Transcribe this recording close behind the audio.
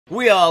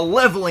We are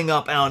leveling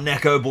up our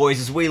Neko boys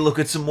as we look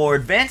at some more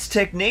advanced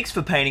techniques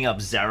for painting up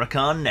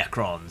Szarekhan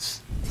Necrons.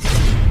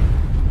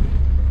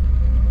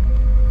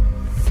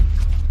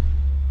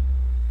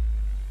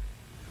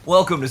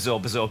 Welcome to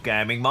Zork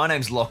Gaming, my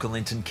name's Lachlan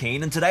Linton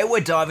Keane, and today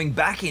we're diving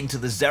back into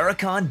the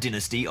Szarekhan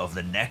Dynasty of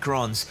the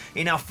Necrons.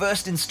 In our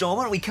first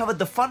installment, we covered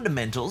the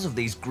fundamentals of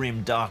these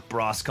grim dark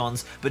brass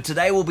cons, but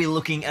today we'll be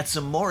looking at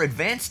some more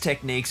advanced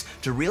techniques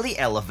to really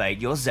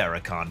elevate your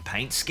Szarekhan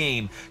paint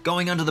scheme.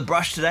 Going under the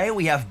brush today,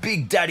 we have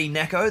Big Daddy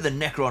Neko, the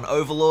Necron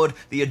Overlord,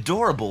 the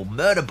adorable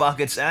Murder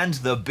Buckets, and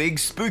the big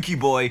spooky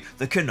boy,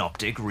 the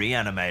Canoptek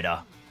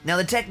Reanimator. Now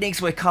the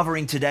techniques we're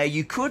covering today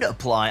you could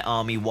apply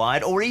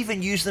army-wide or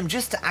even use them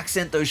just to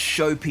accent those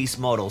showpiece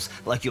models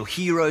like your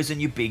heroes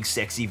and your big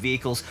sexy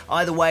vehicles.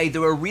 Either way,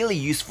 they're a really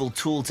useful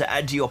tool to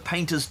add to your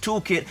painter's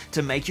toolkit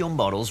to make your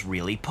models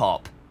really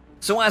pop.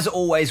 So as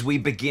always, we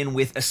begin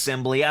with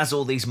assembly. As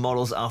all these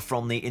models are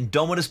from the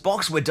Indomitus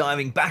box, we're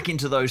diving back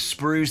into those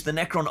sprues. The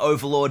Necron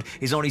Overlord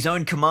is on his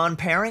own command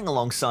pairing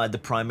alongside the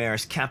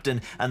Primaris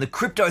Captain, and the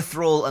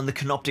Cryptothrall and the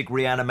Canoptek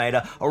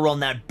Reanimator are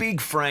on that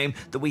big frame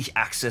that we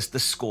accessed the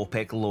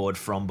Scorpek Lord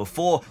from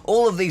before.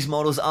 All of these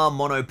models are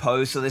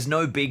monopose, so there's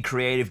no big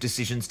creative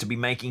decisions to be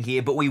making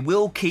here, but we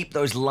will keep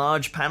those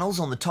large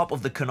panels on the top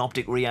of the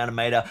Canoptek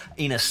Reanimator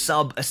in a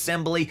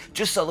sub-assembly,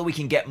 just so that we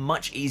can get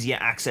much easier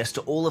access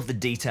to all of the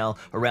detail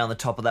around the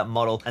top of that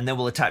model, and then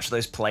we'll attach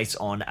those plates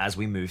on as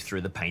we move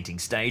through the painting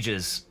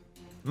stages.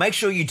 Make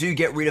sure you do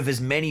get rid of as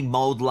many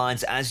mold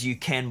lines as you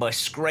can by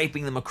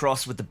scraping them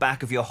across with the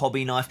back of your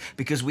hobby knife,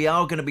 because we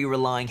are going to be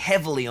relying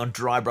heavily on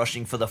dry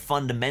brushing for the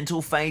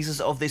fundamental phases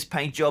of this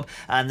paint job,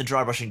 and the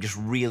dry brushing just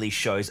really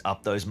shows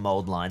up those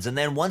mold lines. And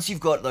then once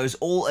you've got those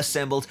all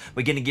assembled,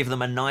 we're going to give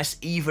them a nice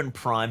even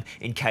prime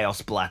in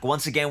Chaos Black.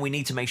 Once again, we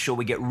need to make sure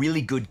we get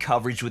really good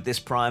coverage with this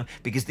prime,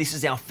 because this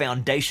is our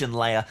foundation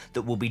layer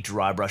that we'll be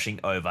dry brushing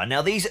over.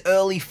 Now these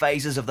early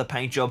phases of the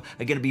paint job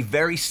are going to be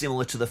very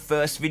similar to the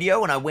first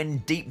video, and I went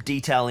in deep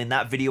detail in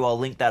that video. I'll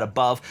link that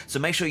above, so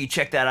make sure you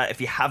check that out if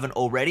you haven't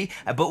already.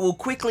 But we'll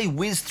quickly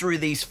whiz through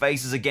these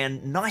phases again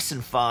nice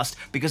and fast,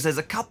 because there's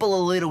a couple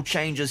of little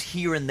changes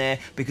here and there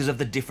because of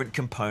the different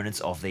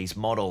components of these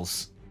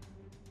models.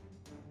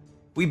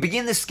 We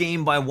begin the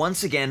scheme by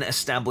once again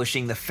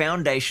establishing the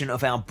foundation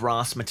of our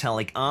brass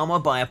metallic armor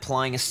by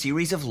applying a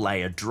series of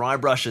layered dry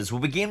brushes. We'll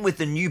begin with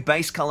the new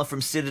base color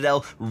from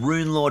Citadel,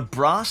 Runelord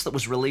Brass, that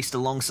was released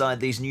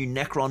alongside these new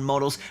Necron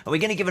models, and we're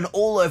going to give an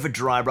all-over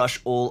dry brush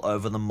all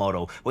over the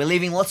model. We're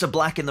leaving lots of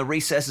black in the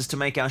recesses to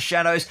make our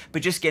shadows,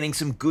 but just getting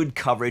some good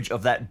coverage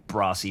of that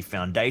brassy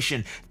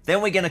foundation.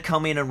 Then we're going to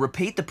come in and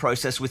repeat the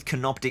process with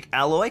Canoptek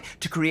Alloy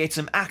to create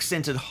some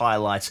accented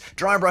highlights,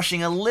 dry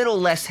brushing a little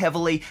less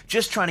heavily,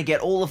 just trying to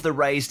get all of the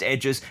raised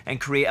edges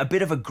and create a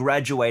bit of a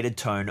graduated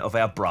tone of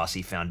our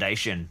brassy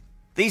foundation.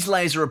 These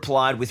layers are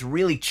applied with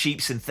really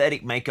cheap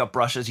synthetic makeup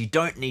brushes. You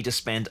don't need to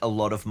spend a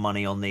lot of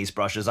money on these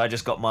brushes. I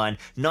just got mine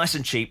nice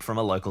and cheap from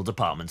a local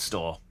department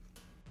store.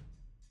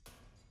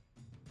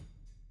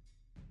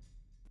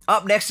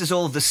 Up next is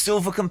all of the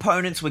silver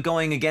components. We're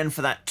going again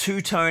for that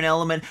two-tone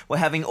element. We're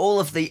having all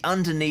of the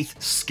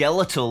underneath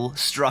skeletal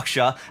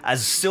structure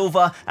as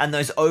silver and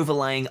those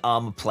overlaying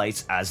armor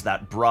plates as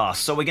that brass.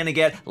 So we're going to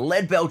get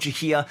LeadBelcher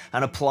here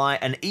and apply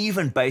an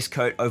even base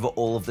coat over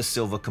all of the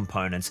silver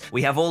components.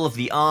 We have all of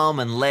the arm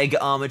and leg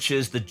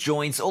armatures, the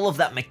joints, all of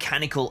that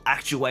mechanical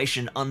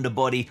actuation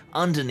underbody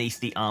underneath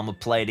the armor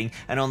plating.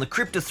 And on the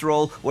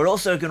Cryptothrall, we're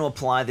also going to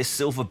apply this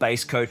silver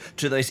base coat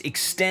to those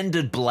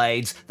extended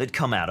blades that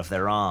come out of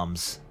their arms.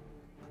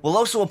 We'll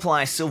also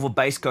apply a silver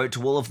base coat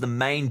to all of the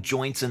main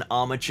joints and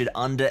armatured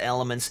under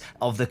elements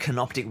of the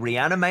Canoptek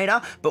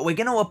Reanimator, but we're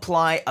going to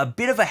apply a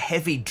bit of a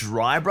heavy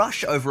dry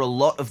brush over a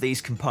lot of these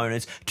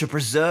components to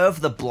preserve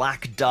the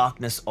black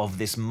darkness of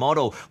this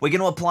model. We're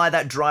going to apply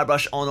that dry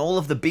brush on all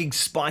of the big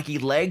spiky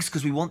legs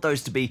because we want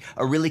those to be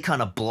a really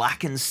kind of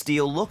black and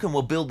steel look, and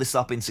we'll build this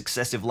up in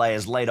successive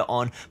layers later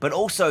on. But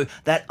also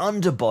that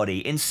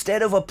underbody,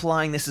 instead of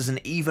applying this as an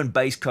even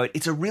base coat,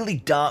 it's a really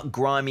dark,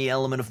 grimy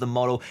element of the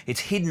model. It's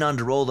hidden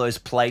under all those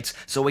plates,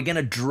 so we're going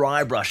to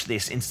dry brush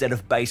this instead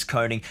of base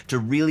coating to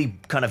really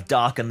kind of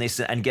darken this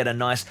and get a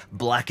nice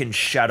black and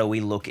shadowy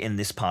look in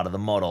this part of the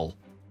model.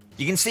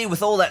 You can see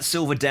with all that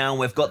silver down,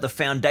 we've got the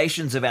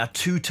foundations of our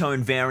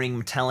two-tone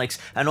varying metallics,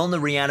 and on the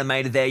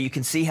Reanimator there, you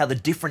can see how the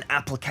different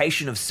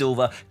application of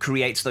silver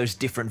creates those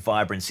different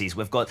vibrancies.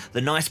 We've got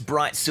the nice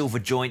bright silver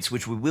joints,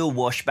 which we will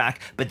wash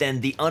back, but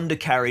then the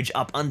undercarriage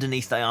up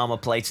underneath the armor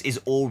plates is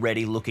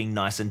already looking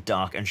nice and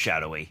dark and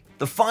shadowy.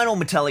 The final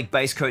metallic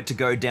base coat to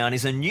go down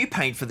is a new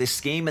paint for this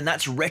scheme, and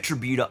that's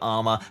Retributor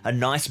Armour, a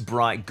nice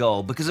bright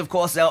gold, because of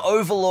course our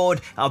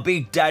Overlord, our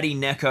big daddy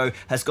Neko,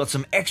 has got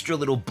some extra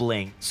little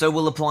bling. So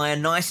we'll apply a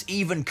nice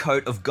even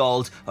coat of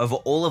gold over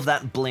all of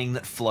that bling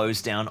that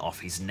flows down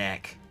off his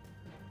neck.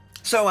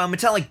 So our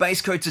metallic base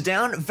coats are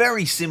down,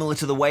 very similar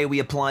to the way we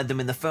applied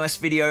them in the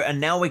first video, and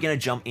now we're going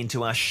to jump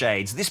into our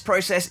shades. This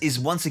process is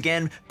once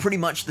again pretty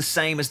much the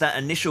same as that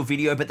initial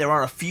video, but there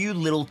are a few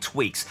little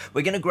tweaks.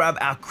 We're going to grab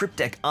our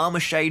Cryptek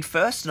Armourshade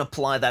first and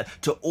apply that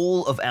to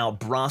all of our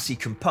brassy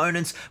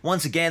components.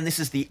 Once again, this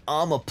is the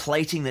armor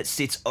plating that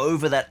sits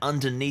over that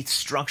underneath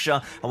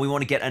structure, and we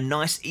want to get a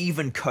nice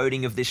even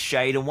coating of this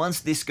shade, and once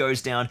this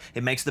goes down,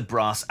 it makes the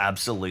brass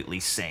absolutely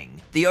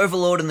sing. The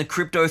Overlord and the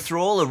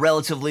Cryptothrall are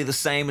relatively the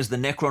same as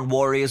the Necron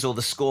Warriors or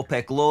the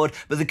Skorpek Lord,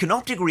 but the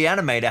Canoptek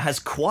Reanimator has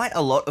quite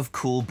a lot of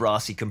cool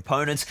brassy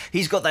components.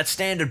 He's got that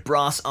standard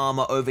brass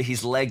armor over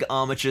his leg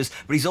armatures,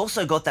 but he's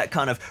also got that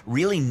kind of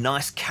really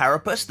nice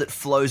carapace that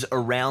flows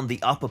around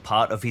the upper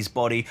part of his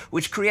body,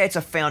 which creates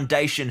a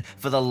foundation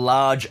for the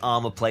large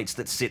armor plates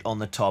that sit on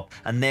the top,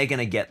 and they're going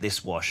to get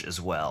this wash as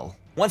well.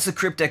 Once the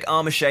Cryptek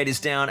Armourshade is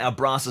down, our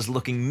brass is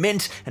looking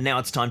mint, and now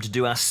it's time to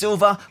do our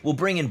silver. We'll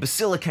bring in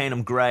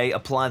Basilicanum Grey,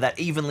 apply that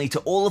evenly to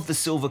all of the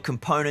silver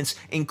components,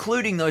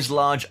 including those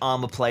large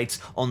armor plates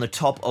on the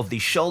top of the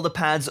shoulder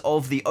pads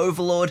of the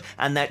Overlord,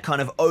 and that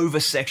kind of over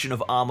section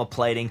of armor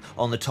plating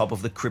on the top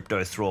of the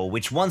Cryptothrall,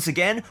 which once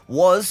again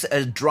was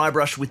a dry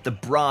brush with the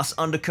brass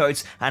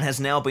undercoats and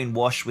has now been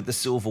washed with the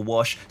silver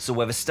wash, so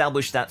we've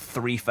established that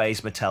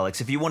three-phase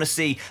metallics. If you want to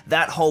see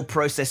that whole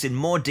process in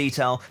more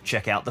detail,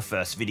 check out the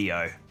first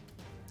video.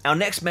 Our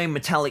next main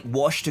metallic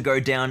wash to go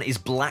down is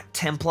Black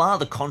Templar,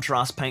 the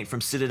contrast paint from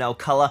Citadel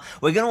Colour.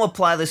 We're going to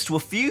apply this to a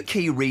few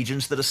key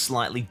regions that are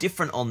slightly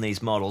different on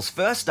these models.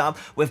 First up,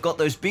 we've got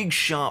those big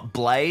sharp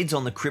blades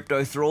on the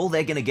Cryptothrall.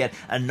 They're going to get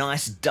a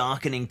nice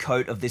darkening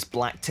coat of this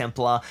Black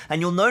Templar, and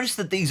you'll notice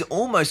that these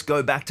almost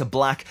go back to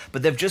black,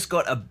 but they've just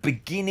got a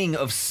beginning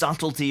of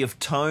subtlety of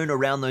tone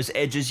around those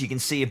edges. You can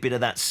see a bit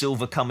of that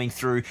silver coming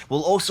through.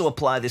 We'll also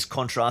apply this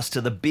contrast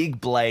to the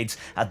big blades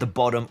at the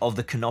bottom of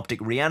the Canoptek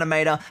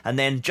Reanimator, and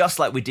then just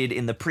like we did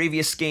in the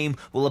previous scheme,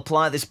 we'll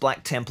apply this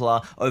Black Templar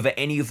over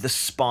any of the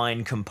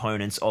spine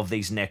components of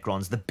these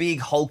Necrons. The big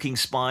hulking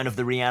spine of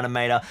the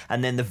Reanimator,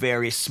 and then the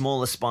various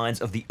smaller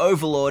spines of the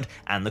Overlord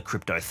and the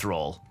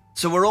Cryptothrall.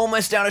 So we're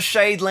almost out of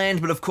shade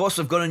land, but of course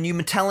we've got a new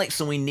metallic,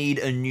 so we need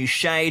a new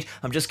shade.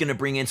 I'm just going to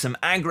bring in some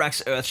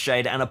Agrax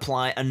Earthshade and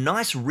apply a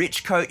nice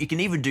rich coat. You can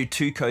even do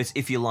two coats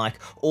if you like,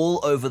 all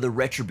over the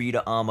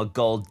Retributor Armour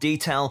gold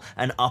detail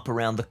and up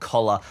around the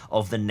collar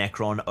of the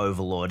Necron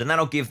Overlord. And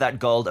that'll give that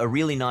gold a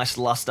really nice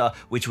luster,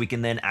 which we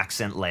can then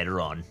accent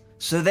later on.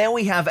 So there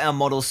we have our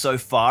models so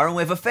far, and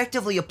we've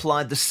effectively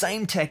applied the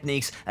same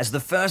techniques as the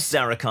first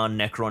Szarekhan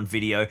Necron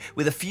video,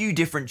 with a few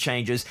different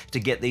changes to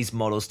get these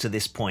models to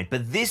this point.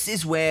 But this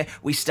is where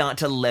we start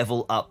to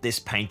level up this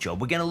paint job.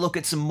 We're going to look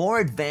at some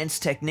more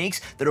advanced techniques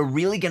that are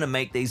really going to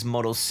make these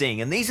models sing.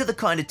 And these are the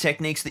kind of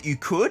techniques that you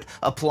could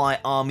apply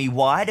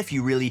army-wide if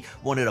you really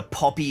wanted a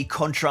poppy,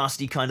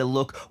 contrasty kind of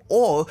look,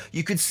 or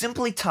you could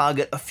simply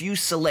target a few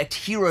select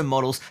hero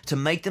models to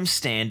make them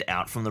stand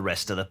out from the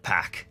rest of the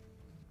pack.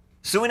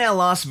 So in our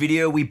last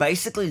video, we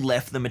basically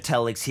left the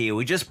metallics here.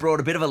 We just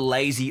brought a bit of a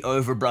lazy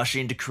overbrush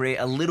in to create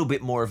a little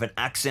bit more of an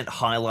accent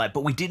highlight,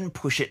 but we didn't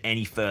push it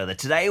any further.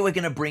 Today, we're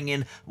going to bring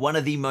in one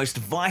of the most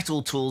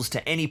vital tools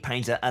to any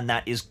painter, and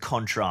that is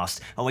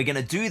contrast. And we're going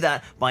to do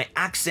that by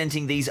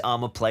accenting these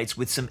armor plates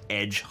with some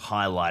edge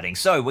highlighting.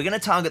 So we're going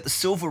to target the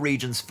silver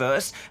regions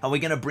first, and we're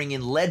going to bring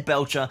in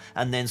LeadBelcher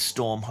and then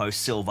Stormhost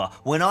Silver.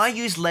 When I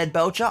use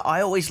LeadBelcher,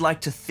 I always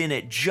like to thin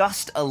it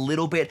just a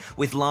little bit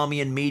with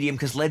Lahmian Medium,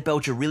 because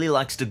LeadBelcher really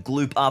likes to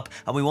gloop up,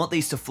 and we want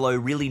these to flow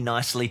really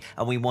nicely,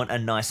 and we want a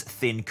nice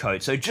thin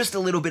coat. So just a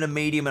little bit of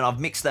medium, and I've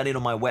mixed that in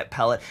on my wet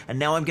palette, and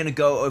now I'm going to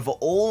go over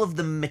all of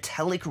the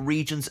metallic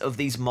regions of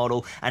these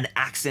model and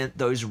accent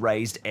those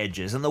raised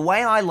edges. And the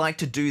way I like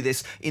to do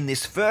this in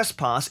this first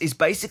pass is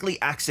basically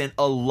accent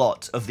a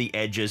lot of the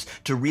edges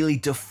to really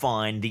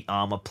define the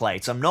armor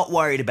plates. I'm not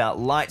worried about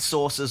light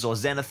sources or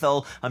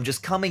zenithal. I'm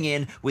just coming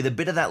in with a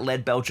bit of that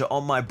LeadBelcher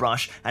on my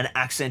brush and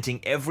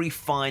accenting every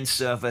fine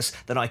surface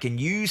that I can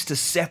use to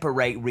separate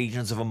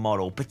regions of a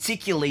model,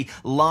 particularly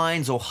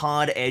lines or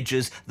hard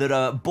edges that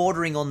are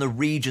bordering on the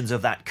regions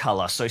of that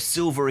color. So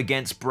silver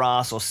against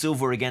brass or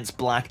silver against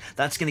black,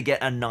 that's going to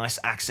get a nice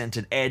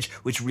accented edge,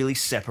 which really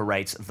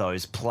separates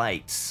those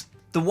plates.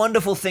 The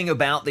wonderful thing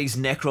about these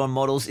Necron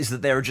models is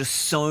that there are just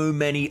so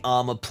many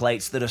armor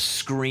plates that are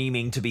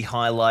screaming to be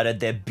highlighted.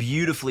 They're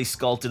beautifully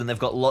sculpted and they've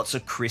got lots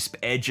of crisp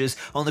edges.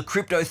 On the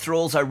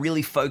Cryptothralls, I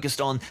really focused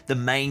on the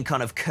main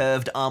kind of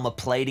curved armor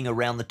plating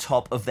around the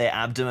top of their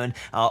abdomen.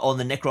 On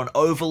the Necron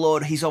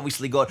Overlord, he's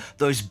obviously got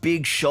those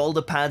big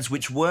shoulder pads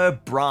which were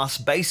brass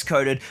base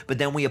coated, but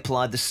then we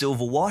applied the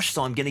silver wash,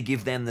 so I'm going to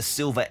give them the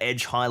silver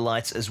edge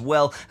highlights as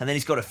well. And then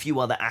he's got a few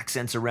other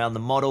accents around the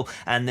model.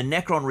 And the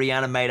Necron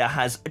Reanimator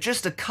has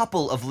just a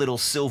couple of little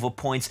silver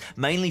points,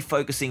 mainly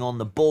focusing on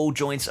the ball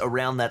joints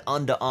around that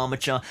under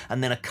armature,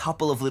 and then a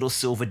couple of little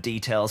silver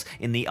details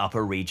in the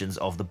upper regions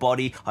of the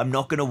body. I'm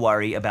not going to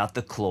worry about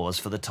the claws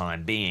for the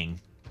time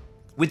being.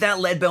 With that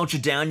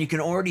LeadBelcher down, you can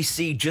already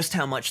see just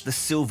how much the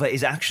silver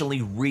is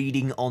actually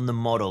reading on the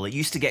model. It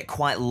used to get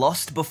quite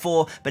lost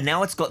before, but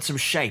now it's got some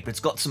shape,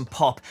 it's got some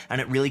pop, and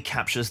it really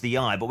captures the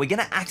eye. But we're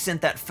going to accent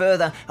that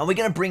further, and we're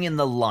going to bring in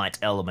the light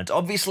element.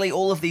 Obviously,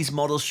 all of these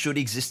models should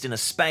exist in a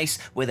space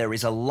where there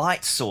is a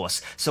light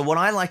source. So what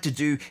I like to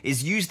do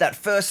is use that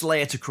first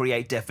layer to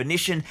create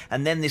definition,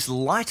 and then this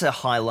lighter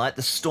highlight,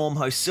 the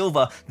Stormhost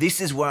Silver,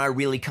 this is where I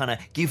really kind of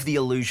give the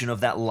illusion of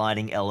that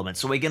lighting element.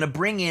 So we're going to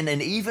bring in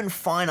an even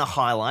finer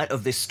highlight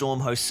of this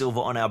Stormhost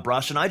Silver on our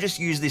brush, and I just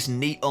use this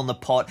neat on the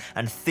pot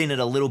and thin it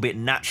a little bit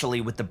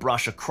naturally with the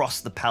brush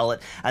across the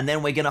palette, and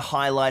then we're going to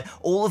highlight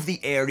all of the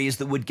areas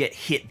that would get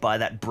hit by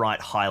that bright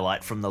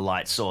highlight from the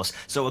light source.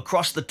 So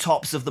across the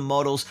tops of the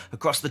models,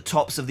 across the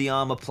tops of the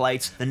armor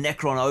plates, the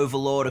Necron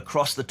Overlord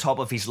across the top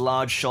of his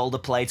large shoulder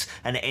plates,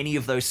 and any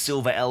of those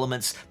silver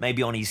elements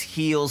maybe on his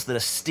heels that are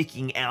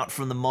sticking out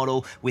from the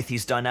model with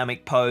his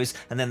dynamic pose,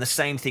 and then the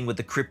same thing with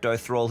the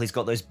Cryptothrall. He's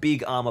got those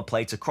big armor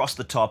plates across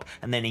the top,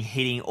 and then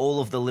hitting all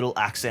of the little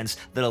accents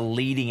that are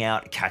leading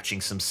out,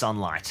 catching some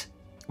sunlight.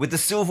 With the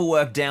silver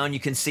work down, you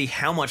can see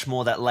how much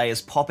more that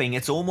layer's popping.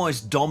 It's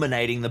almost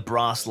dominating the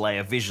brass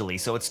layer visually,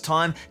 so it's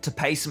time to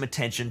pay some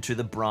attention to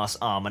the brass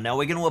armor. Now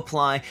we're going to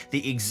apply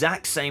the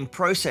exact same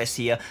process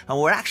here, and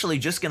we're actually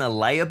just going to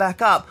layer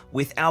back up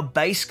with our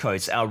base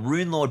coats, our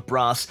Runelord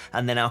Brass,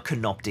 and then our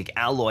Canoptek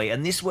Alloy,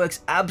 and this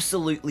works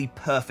absolutely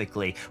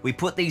perfectly. We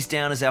put these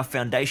down as our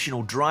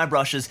foundational dry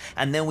brushes,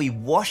 and then we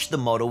wash the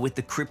model with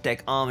the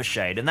Cryptothrall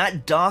Armourshade, and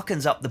that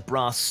darkens up the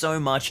brass so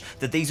much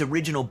that these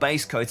original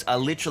base coats are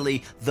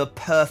literally the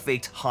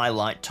perfect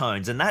highlight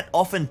tones, and that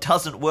often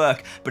doesn't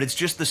work, but it's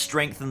just the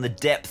strength and the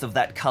depth of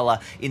that color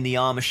in the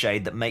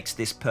Armourshade that makes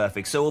this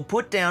perfect. So we'll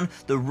put down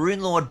the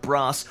Runelord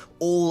Brass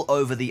all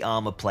over the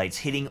armor plates,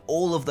 hitting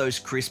all of those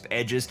crisp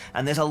edges,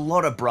 and there's a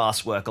lot of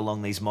brass work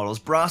along these models.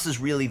 Brass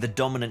is really the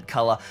dominant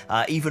color,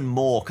 even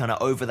more kind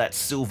of over that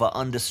silver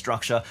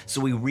understructure,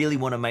 so we really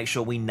want to make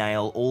sure we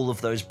nail all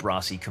of those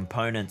brassy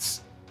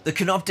components. The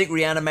Canoptek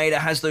Reanimator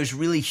has those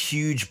really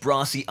huge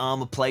brassy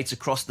armor plates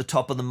across the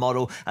top of the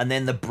model, and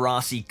then the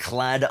brassy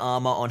clad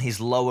armor on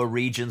his lower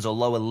regions or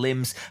lower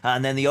limbs,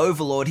 and then the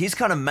Overlord, his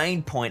kind of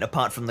main point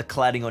apart from the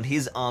cladding on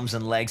his arms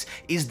and legs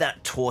is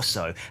that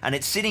torso, and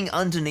it's sitting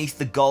underneath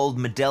the gold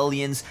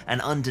medallions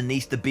and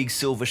underneath the big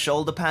silver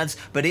shoulder pads,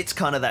 but it's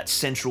kind of that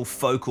central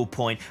focal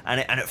point, and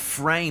it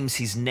frames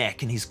his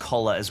neck and his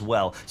collar as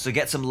well, so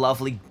get some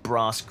lovely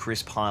brass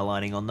crisp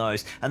highlighting on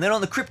those. And then on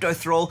the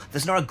Cryptothrall,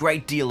 there's not a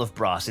great deal of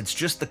brass. It's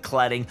just the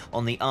cladding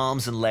on the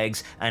arms and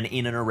legs and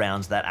in and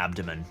around that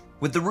abdomen.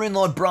 With the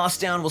Runelord Brass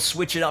down, we'll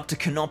switch it up to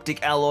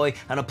Canoptek Alloy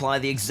and apply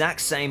the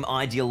exact same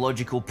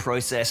ideological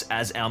process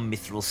as our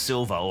Mithril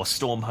Silver or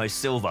Stormhost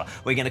Silver.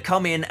 We're going to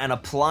come in and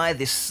apply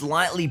this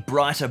slightly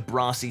brighter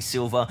brassy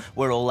silver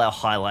where all our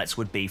highlights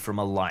would be from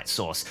a light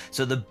source.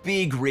 So the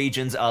big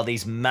regions are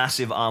these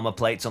massive armor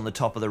plates on the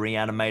top of the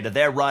Reanimator.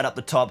 They're right up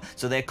the top,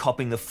 so they're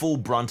copping the full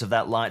brunt of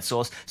that light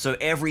source. So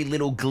every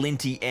little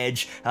glinty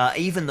edge,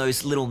 even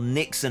those little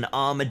nicks and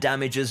armor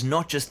damages,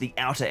 not just the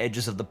outer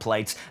edges of the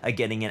plates, are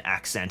getting an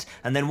accent.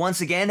 And then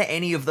once again,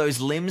 any of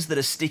those limbs that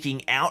are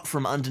sticking out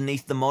from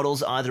underneath the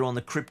models, either on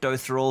the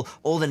Cryptothrall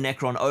or the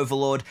Necron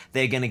Overlord,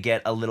 they're going to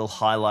get a little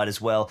highlight as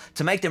well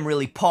to make them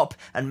really pop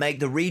and make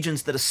the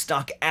regions that are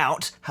stuck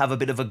out have a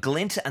bit of a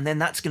glint, and then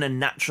that's going to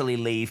naturally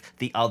leave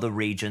the other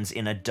regions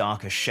in a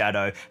darker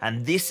shadow.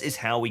 And this is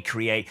how we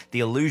create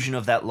the illusion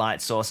of that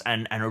light source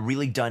and a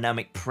really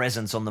dynamic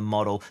presence on the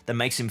model that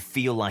makes him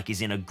feel like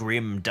he's in a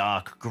grim,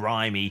 dark,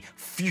 grimy,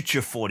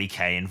 future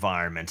 40k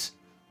environment.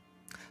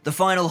 The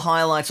final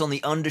highlights on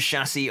the under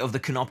chassis of the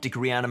Canoptek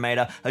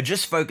Reanimator are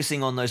just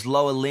focusing on those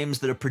lower limbs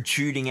that are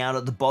protruding out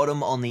at the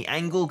bottom on the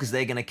angle because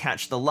they're going to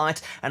catch the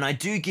light, and I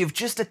do give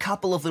just a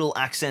couple of little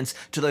accents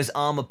to those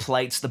armor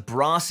plates, the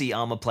brassy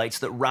armor plates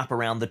that wrap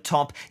around the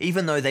top,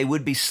 even though they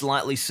would be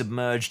slightly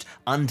submerged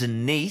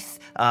underneath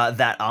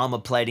that armor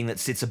plating that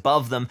sits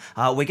above them.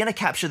 We're going to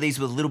capture these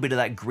with a little bit of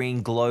that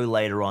green glow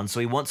later on, so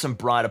we want some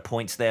brighter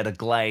points there to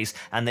glaze,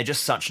 and they're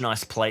just such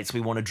nice plates,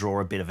 we want to draw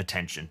a bit of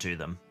attention to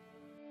them.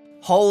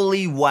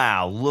 Holy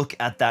wow, look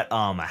at that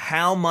armor.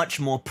 How much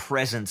more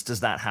presence does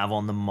that have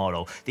on the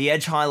model? The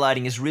edge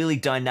highlighting is really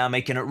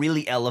dynamic and it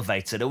really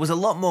elevates it. It was a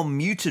lot more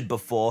muted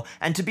before,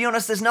 and to be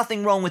honest, there's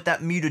nothing wrong with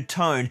that muted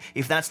tone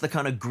if that's the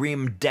kind of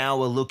grim,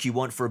 dour look you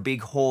want for a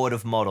big horde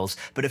of models.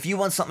 But if you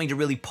want something to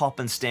really pop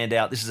and stand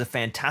out, this is a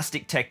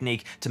fantastic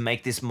technique to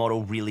make this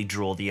model really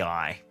draw the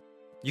eye.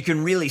 You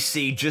can really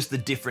see just the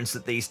difference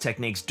that these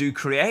techniques do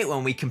create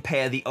when we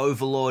compare the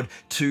Overlord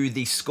to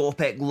the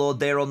Skorpekh Lord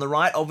there on the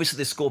right. Obviously,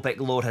 the Skorpekh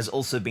Lord has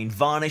also been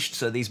varnished,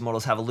 so these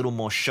models have a little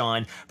more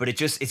shine, but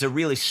it's a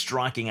really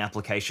striking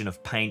application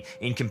of paint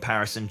in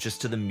comparison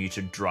just to the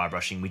muted dry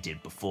brushing we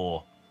did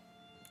before.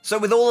 So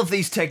with all of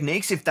these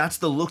techniques, if that's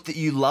the look that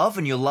you love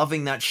and you're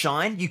loving that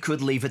shine, you could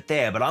leave it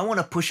there. But I want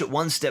to push it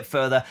one step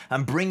further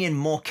and bring in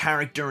more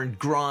character and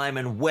grime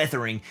and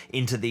weathering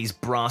into these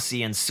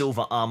brassy and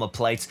silver armor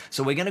plates.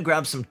 So we're going to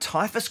grab some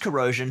Typhus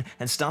Corrosion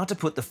and start to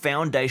put the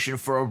foundation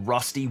for a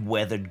rusty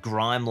weathered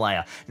grime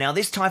layer. Now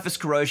this Typhus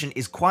Corrosion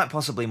is quite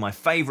possibly my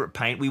favorite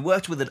paint. We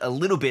worked with it a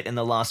little bit in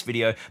the last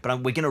video,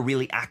 but we're going to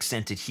really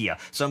accent it here.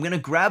 So I'm going to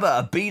grab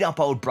a beat up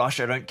old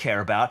brush I don't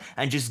care about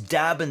and just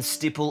dab and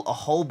stipple a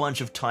whole bunch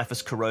of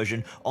Typhus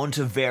Corrosion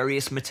onto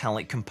various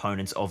metallic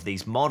components of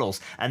these models.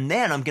 And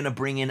then I'm going to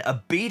bring in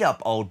a beat up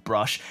old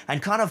brush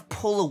and kind of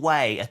pull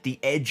away at the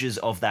edges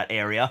of that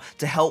area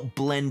to help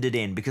blend it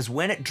in, because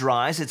when it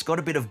dries, it's got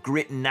a bit of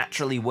grit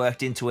naturally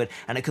worked into it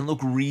and it can look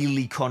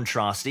really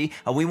contrasty.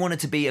 We want it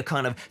to be a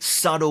kind of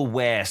subtle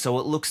wear, so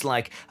it looks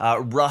like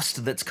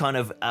rust that's kind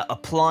of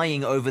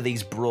applying over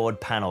these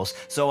broad panels.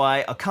 So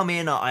I come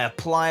in, I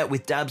apply it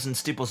with dabs and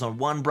stipples on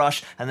one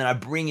brush, and then I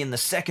bring in the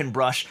second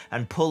brush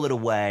and pull it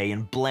away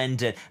and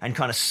blend it and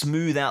kind of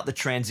smooth out the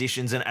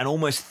transitions and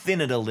almost thin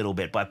it a little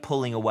bit by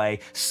pulling away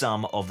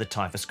some of the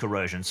Typhus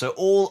Corrosion. So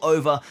all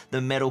over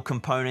the metal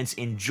components,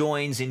 in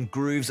joins, in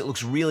grooves, it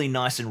looks really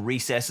nice in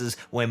recesses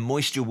where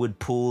moisture would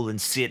pool and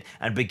sit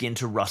and begin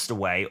to rust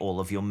away all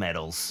of your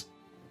metals.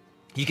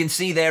 You can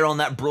see there on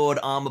that broad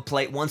armor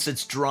plate, once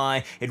it's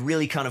dry, it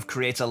really kind of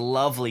creates a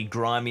lovely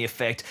grimy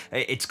effect.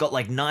 It's got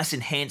like nice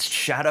enhanced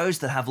shadows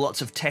that have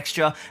lots of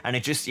texture, and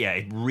it just, yeah,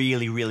 it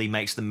really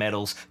makes the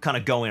metals kind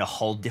of go in a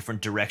whole different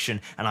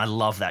direction, and I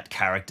love that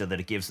character that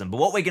it gives them. But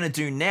what we're going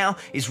to do now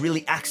is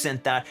really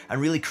accent that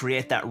and really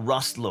create that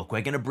rust look.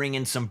 We're going to bring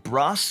in some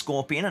Brass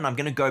Scorpion, and I'm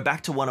going to go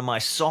back to one of my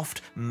soft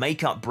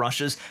makeup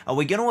brushes, and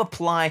we're going to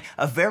apply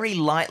a very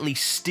lightly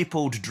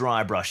stippled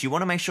dry brush. You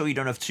want to make sure you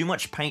don't have too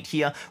much paint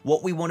here.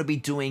 What we want to be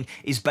doing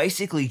is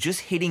basically just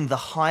hitting the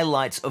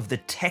highlights of the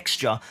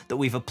texture that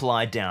we've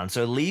applied down.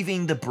 So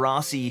leaving the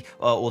brassy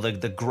or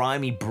the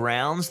grimy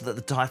browns that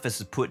the Typhus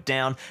has put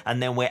down,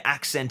 and then we're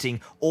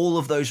accenting all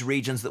of those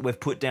regions that we've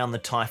put down the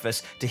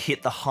Typhus to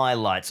hit the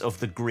highlights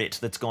of the grit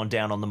that's gone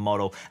down on the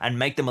model and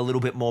make them a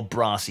little bit more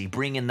brassy,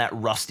 bring in that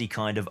rusty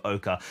kind of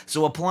ochre.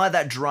 So apply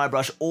that dry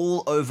brush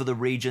all over the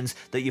regions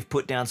that you've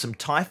put down some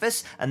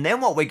Typhus, and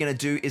then what we're going to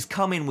do is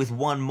come in with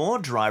one more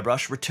dry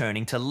brush,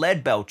 returning to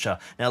LeadBelcher.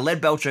 Now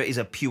LeadBelcher is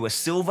a pure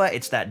silver,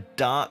 it's that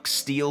dark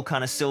steel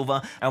kind of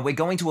silver, and we're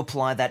going to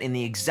apply that in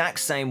the exact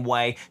same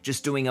way,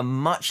 just doing a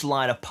much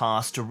lighter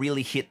pass to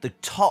really hit the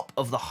top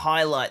of the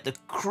highlight, the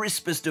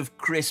crispest of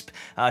crisp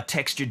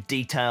textured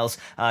details,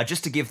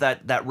 just to give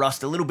that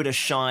rust a little bit of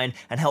shine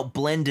and help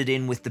blend it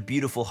in with the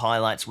beautiful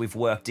highlights we've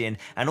worked in,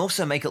 and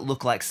also make it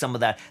look like some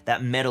of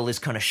that metal is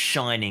kind of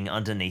shining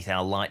underneath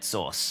our light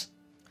source.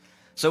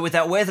 So with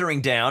that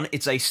weathering down,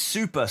 it's a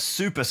super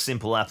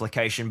simple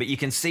application, but you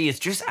can see it's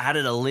just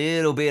added a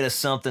little bit of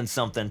something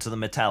to the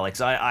metallics.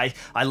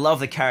 I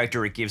love the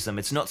character it gives them.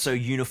 It's not so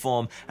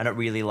uniform, and it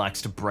really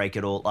likes to break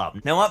it all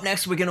up. Now up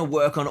next, we're going to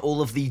work on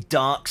all of the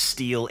dark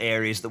steel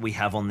areas that we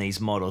have on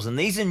these models, and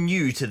these are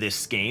new to this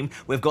scheme.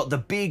 We've got the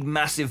big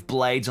massive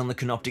blades on the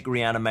Canoptek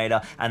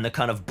Reanimator and the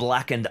kind of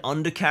blackened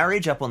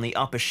undercarriage up on the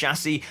upper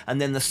chassis,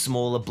 and then the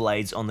smaller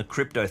blades on the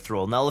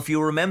Cryptothrall. Now if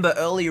you remember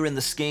earlier in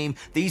the scheme,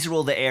 these are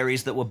all the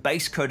areas that were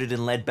base coated in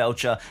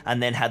LeadBelcher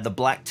and then had the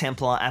Black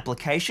Templar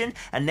application,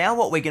 and now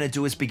what we're going to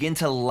do is begin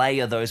to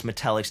layer those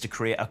metallics to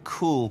create a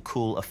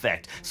cool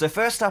effect. So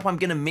first up, I'm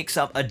going to mix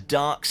up a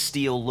dark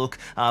steel look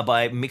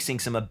by mixing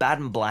some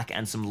Abaddon Black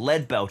and some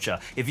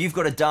LeadBelcher. If you've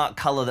got a dark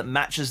color that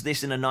matches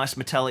this in a nice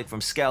metallic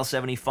from Scale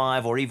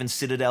 75 or even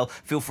Citadel,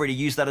 feel free to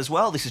use that as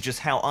well. This is just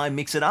how I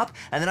mix it up,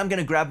 and then I'm going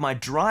to grab my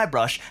dry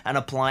brush and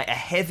apply a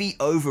heavy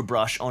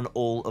overbrush on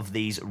all of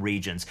these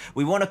regions.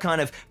 We want to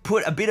kind of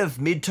put a bit of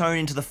mid-tone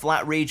into the flat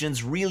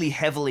regions, really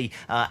heavily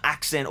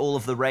accent all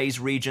of the raised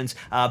regions,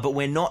 but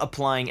we're not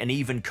applying an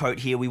even coat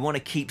here. We want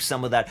to keep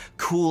some of that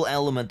cool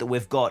element that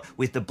we've got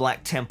with the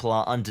Black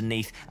Templar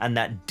underneath and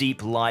that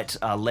deep light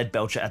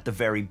LeadBelcher at the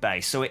very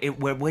base. So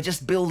we're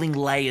just building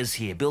layers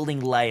here,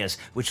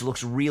 which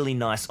looks really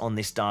nice on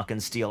this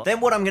darkened steel. Then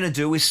what I'm going to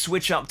do is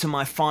switch up to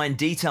my fine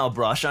detail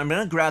brush. I'm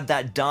going to grab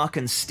that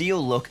darkened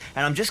steel look,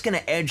 and I'm just going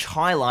to edge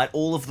highlight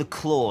all of the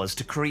claws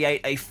to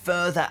create a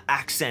further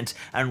accent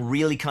and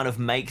really kind of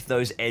make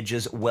those edges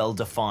well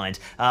defined.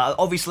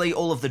 Obviously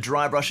all of the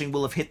dry brushing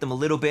will have hit them a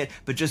little bit,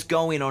 but just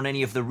go in on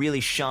any of the really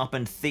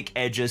sharpened thick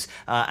edges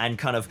and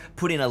kind of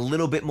put in a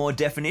little bit more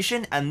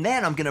definition, and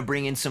then I'm going to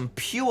bring in some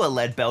pure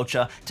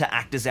LeadBelcher to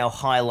act as our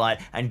highlight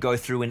and go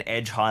through and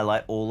edge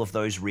highlight all of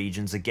those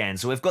regions again.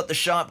 So we've got the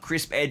sharp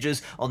crisp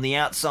edges on the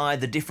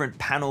outside, the different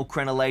panel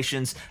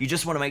crenellations. You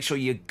just want to make sure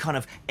you're kind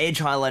of edge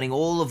highlighting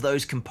all of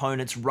those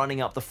components,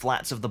 running up the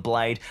flats of the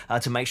blade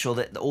to make sure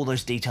that all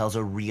those details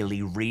are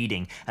really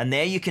reading. And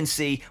there you can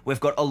see see we've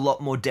got a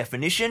lot more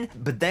definition,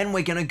 but then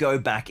we're going to go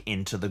back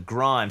into the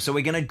grime. So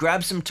we're going to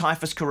grab some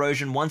Typhus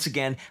Corrosion once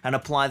again and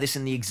apply this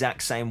in the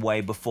exact same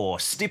way before.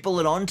 Stipple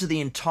it onto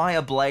the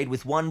entire blade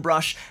with one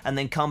brush and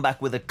then come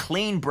back with a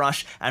clean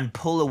brush and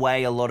pull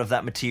away a lot of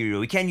that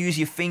material. You can use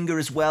your finger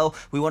as well.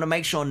 We want to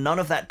make sure none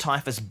of that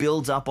Typhus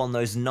builds up on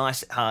those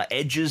nice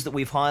edges that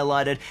we've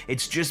highlighted.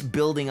 It's just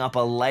building up a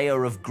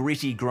layer of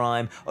gritty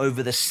grime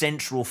over the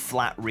central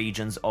flat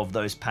regions of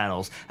those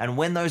panels. And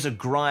when those are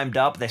grimed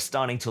up, they're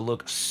starting to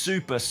look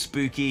super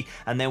spooky,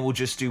 and then we'll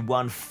just do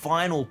one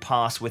final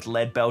pass with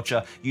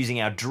LeadBelcher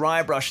using our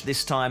dry brush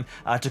this time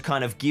to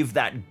kind of give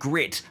that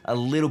grit a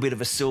little bit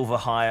of a silver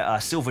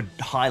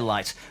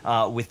highlight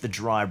with the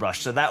dry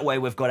brush. So that way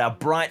we've got our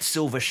bright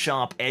silver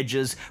sharp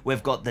edges,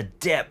 we've got the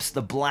depths,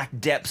 the black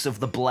depths of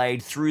the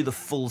blade through the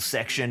full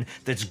section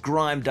that's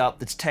grimed up,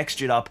 that's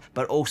textured up,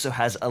 but also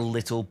has a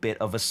little bit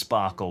of a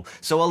sparkle.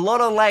 So a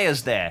lot of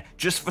layers there,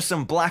 just for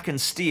some black and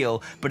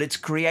steel, but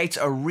it creates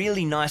a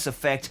really nice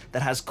effect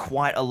that has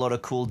quite a lot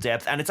of cool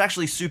depth, and it's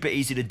actually super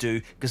easy to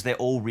do because they're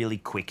all really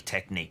quick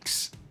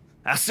techniques.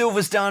 Our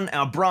silver's done,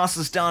 our brass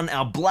is done,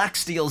 our black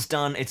steel's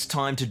done, it's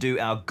time to do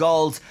our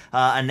gold,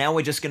 and now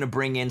we're just going to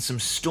bring in some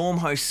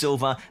Stormhost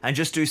Silver and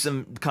just do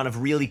some kind of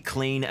really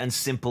clean and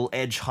simple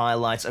edge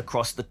highlights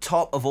across the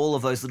top of all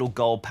of those little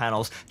gold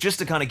panels, just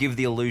to kind of give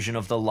the illusion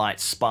of the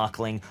light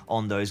sparkling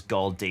on those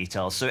gold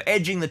details. So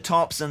edging the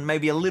tops and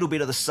maybe a little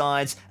bit of the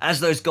sides as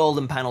those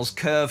golden panels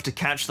curve to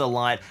catch the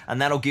light, and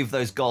that'll give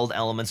those gold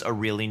elements a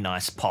really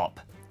nice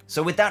pop.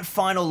 So with that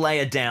final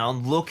layer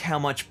down, look how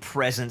much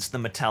presence the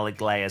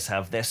metallic layers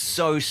have. They're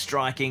so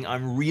striking.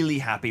 I'm really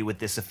happy with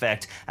this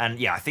effect. And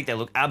yeah, I think they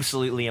look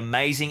absolutely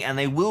amazing, and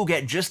they will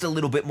get just a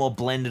little bit more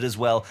blended as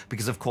well,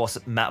 because of course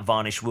matte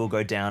varnish will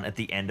go down at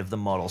the end of the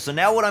model. So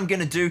now what I'm going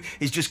to do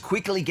is just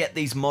quickly get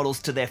these models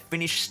to their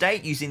finished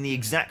state using the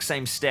exact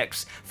same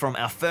steps from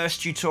our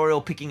first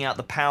tutorial, picking out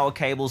the power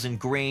cables in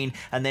green,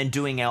 and then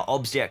doing our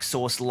object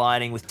source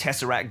lighting with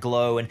Tesseract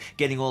Glow and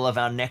getting all of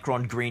our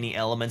Necron greeny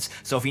elements.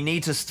 So if you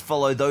need to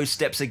follow those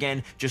steps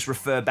again, just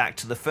refer back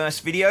to the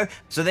first video.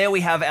 So there we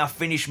have our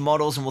finished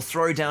models, and we'll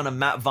throw down a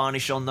matte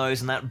varnish on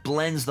those, and that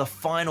blends the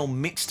final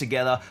mix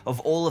together of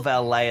all of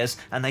our layers,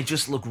 and they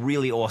just look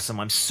really awesome.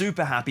 I'm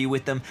super happy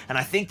with them, and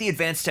I think the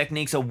advanced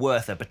techniques are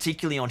worth it,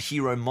 particularly on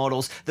hero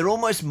models. They're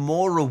almost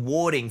more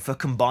rewarding for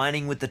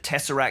combining with the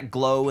Tesseract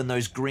Glow and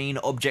those green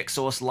object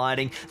source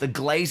lighting. The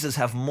glazes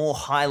have more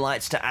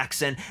highlights to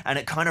accent, and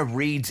it kind of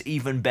reads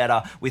even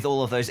better with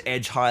all of those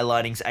edge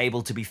highlightings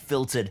able to be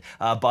filtered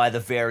by the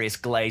various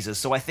glazes.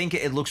 So I think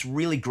it looks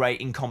really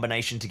great in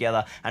combination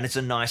together, and it's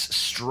a nice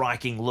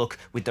striking look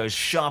with those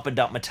sharpened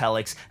up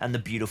metallics and the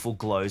beautiful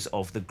glows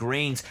of the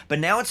greens. But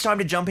now it's time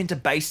to jump into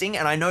basing,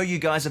 and I know you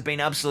guys have been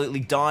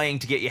absolutely dying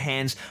to get your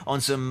hands on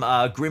some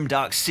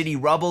Grimdark City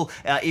Rubble.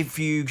 If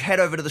you head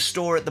over to the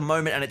store at the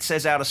moment and it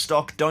says out of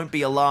stock, don't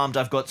be alarmed.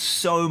 I've got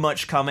so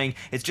much coming.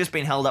 It's just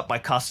been held up by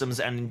customs,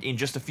 and in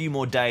just a few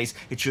more days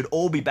it should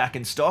all be back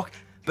in stock.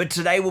 But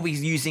today we'll be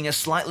using a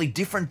slightly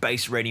different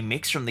base ready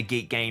mix from the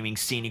Geek Gaming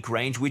Scenic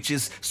range, which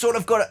is sort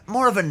of got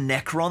more of a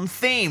Necron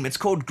theme. It's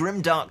called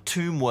Grimdark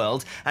Tomb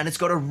World, and it's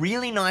got a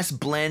really nice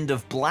blend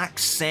of black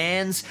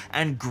sands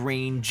and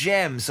green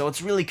gems. So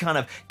it's really kind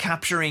of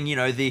capturing, you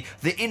know, the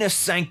inner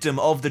sanctum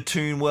of the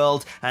Tomb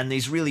World, and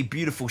these really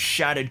beautiful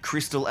shattered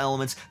crystal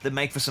elements that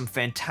make for some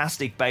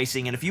fantastic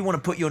basing. And if you want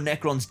to put your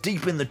Necrons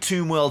deep in the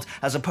Tomb World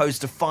as opposed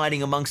to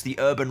fighting amongst the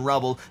urban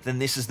rubble, then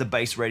this is the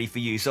base ready for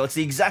you. So it's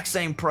the exact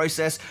same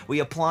process. We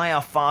apply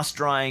our fast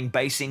drying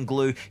basing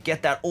glue,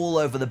 get that all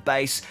over the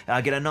base,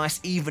 get a nice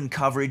even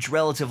coverage,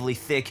 relatively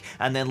thick,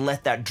 and then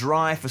let that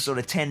dry for sort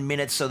of 10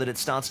 minutes so that it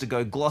starts to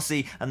go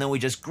glossy, and then we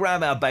just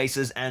grab our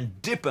bases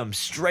and dip them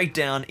straight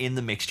down in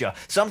the mixture.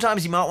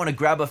 Sometimes you might want to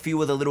grab a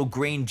few of the little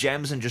green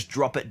gems and just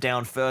drop it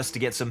down first to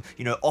get some,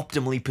 you know,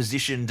 optimally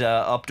positioned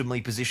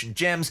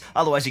gems.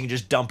 Otherwise you can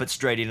just dump it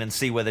straight in and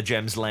see where the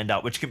gems land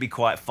up, which can be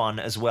quite fun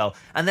as well.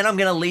 And then I'm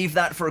going to leave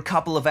that for a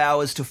couple of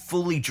hours to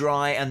fully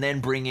dry, and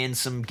then bring in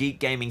some Geek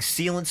Gaming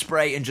sealant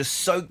spray and just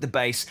soak the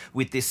base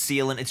with this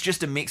sealant. It's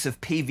just a mix of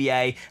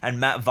PVA and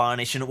matte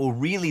varnish, and it will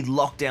really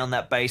lock down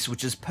that base,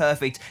 which is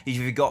perfect if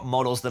you've got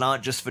models that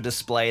aren't just for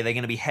display. They're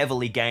going to be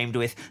heavily gamed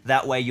with.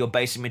 That way your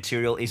basing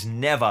material is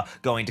never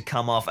going to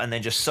come off, and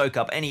then just soak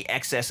up any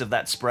excess of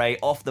that spray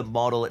off the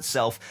model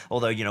itself.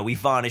 Although, you know, we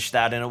varnish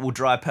that and it will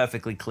dry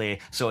perfectly clear,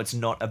 so it's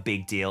not a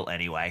big deal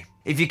anyway.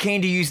 If you're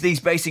keen to use these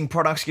basing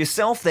products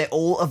yourself, they're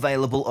all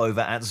available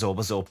over at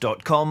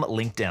zorbazorb.com,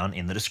 link down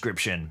in the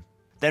description.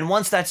 Then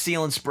once that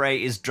sealant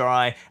spray is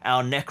dry,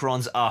 our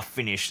Necrons are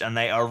finished, and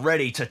they are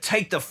ready to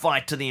take the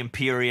fight to the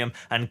Imperium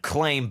and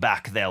claim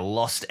back their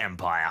lost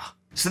empire.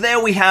 So there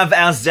we have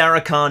our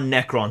Szarekhan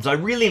Necrons. I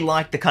really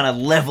like the kind of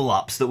level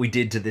ups that we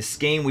did to this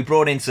scheme. We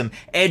brought in some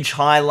edge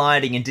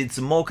highlighting and did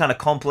some more kind of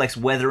complex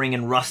weathering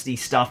and rusty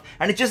stuff,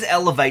 and it just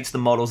elevates the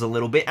models a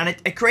little bit, and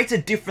it creates a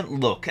different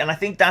look, and I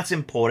think that's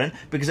important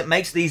because it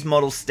makes these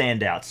models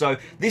stand out. So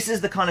this is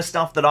the kind of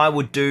stuff that I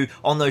would do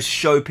on those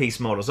showpiece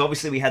models.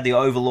 Obviously we had the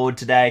Overlord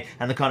today,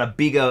 and the kind of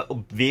bigger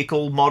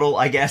vehicle model,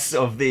 I guess,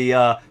 of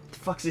the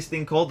fuck's this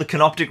thing called? The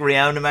Canoptek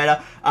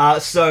Reanimator.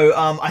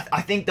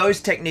 I think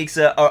those techniques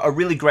are a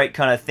really great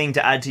kind of thing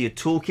to add to your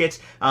toolkit,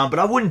 but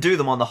I wouldn't do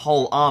them on the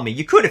whole army.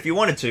 You could if you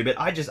wanted to, but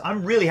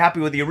I'm really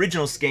happy with the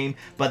original scheme,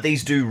 but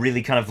these do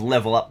really kind of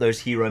level up those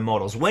hero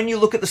models. When you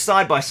look at the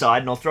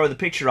side-by-side, and I'll throw the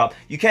picture up,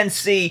 you can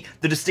see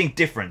the distinct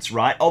difference,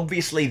 right?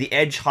 Obviously, the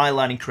edge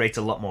highlighting creates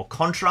a lot more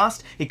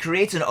contrast. It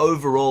creates an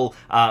overall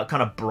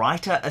kind of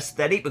brighter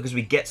aesthetic because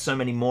we get so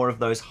many more of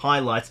those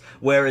highlights,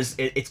 whereas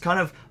it's kind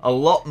of a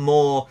lot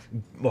more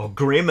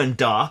grim and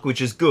dark,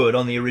 which is good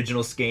on the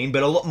original scheme,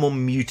 but a lot more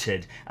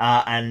muted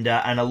and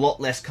a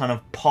lot less kind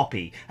of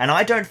poppy. And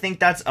I don't think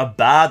that's a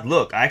bad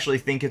look. I actually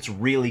think it's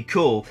really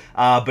cool,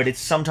 but it's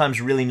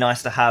sometimes really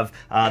nice to have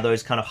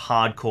those kind of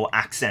hardcore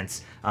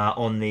accents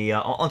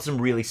on some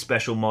really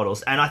special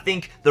models. And I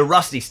think the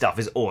rusty stuff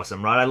is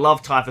awesome, right? I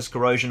love Typhus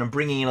Corrosion, and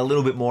bringing in a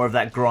little bit more of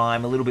that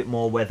grime, a little bit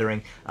more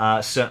weathering,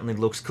 certainly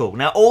looks cool.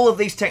 Now, all of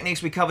these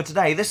techniques we cover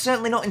today, they're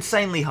certainly not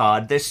insanely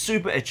hard. They're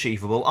super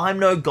achievable. I'm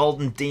no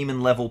golden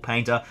demon level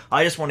painter.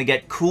 I just want to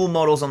get cool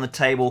models on the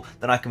table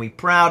that I can be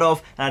proud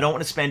of, and I don't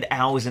want to spend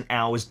hours and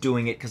hours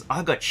doing it because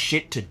I've got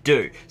shit to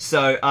do.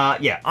 So,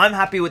 yeah, I'm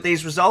happy with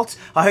these results.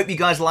 I hope you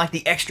guys like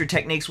the extra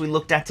techniques we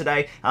looked at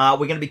today. We're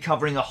going to be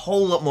covering a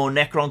whole lot more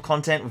Necron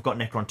content. We've got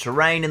Necron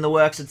Terrain in the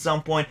works at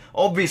some point.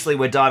 Obviously,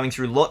 we're diving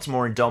through lots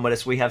more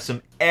Indomitus. We have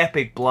some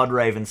epic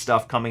Bloodraven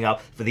stuff coming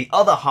up for the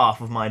other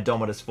half of my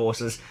Indomitus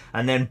forces.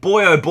 And then,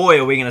 boy oh boy,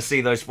 are we going to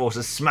see those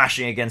forces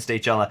smashing against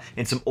each other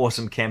in some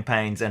awesome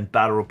campaigns and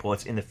battle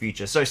reports in the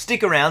future. So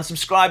stick around,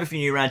 subscribe if you're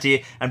new around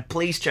here, and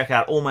please check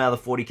out all my other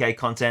 40k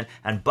content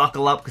and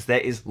buckle up because there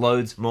is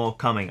loads more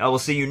coming. I will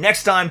see you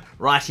next time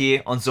right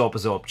here on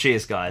Zorp.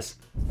 Cheers, guys.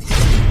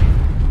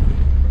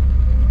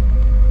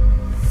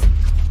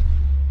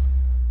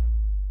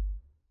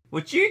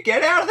 Would you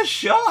get out of the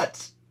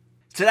shot?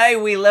 Today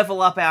we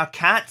level up our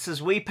cats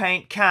as we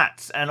paint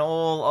cats and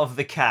all of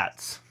the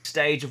cats.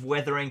 Stage of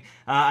weathering,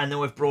 and then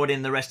we've brought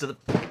in the rest of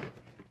the...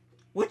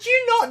 Would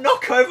you not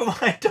knock over my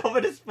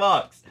Indomitus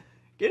box?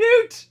 Get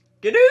out!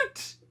 Get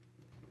out!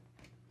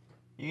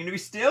 You gonna be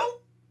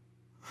still?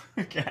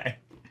 Okay.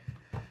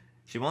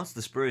 She wants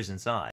the sprues inside.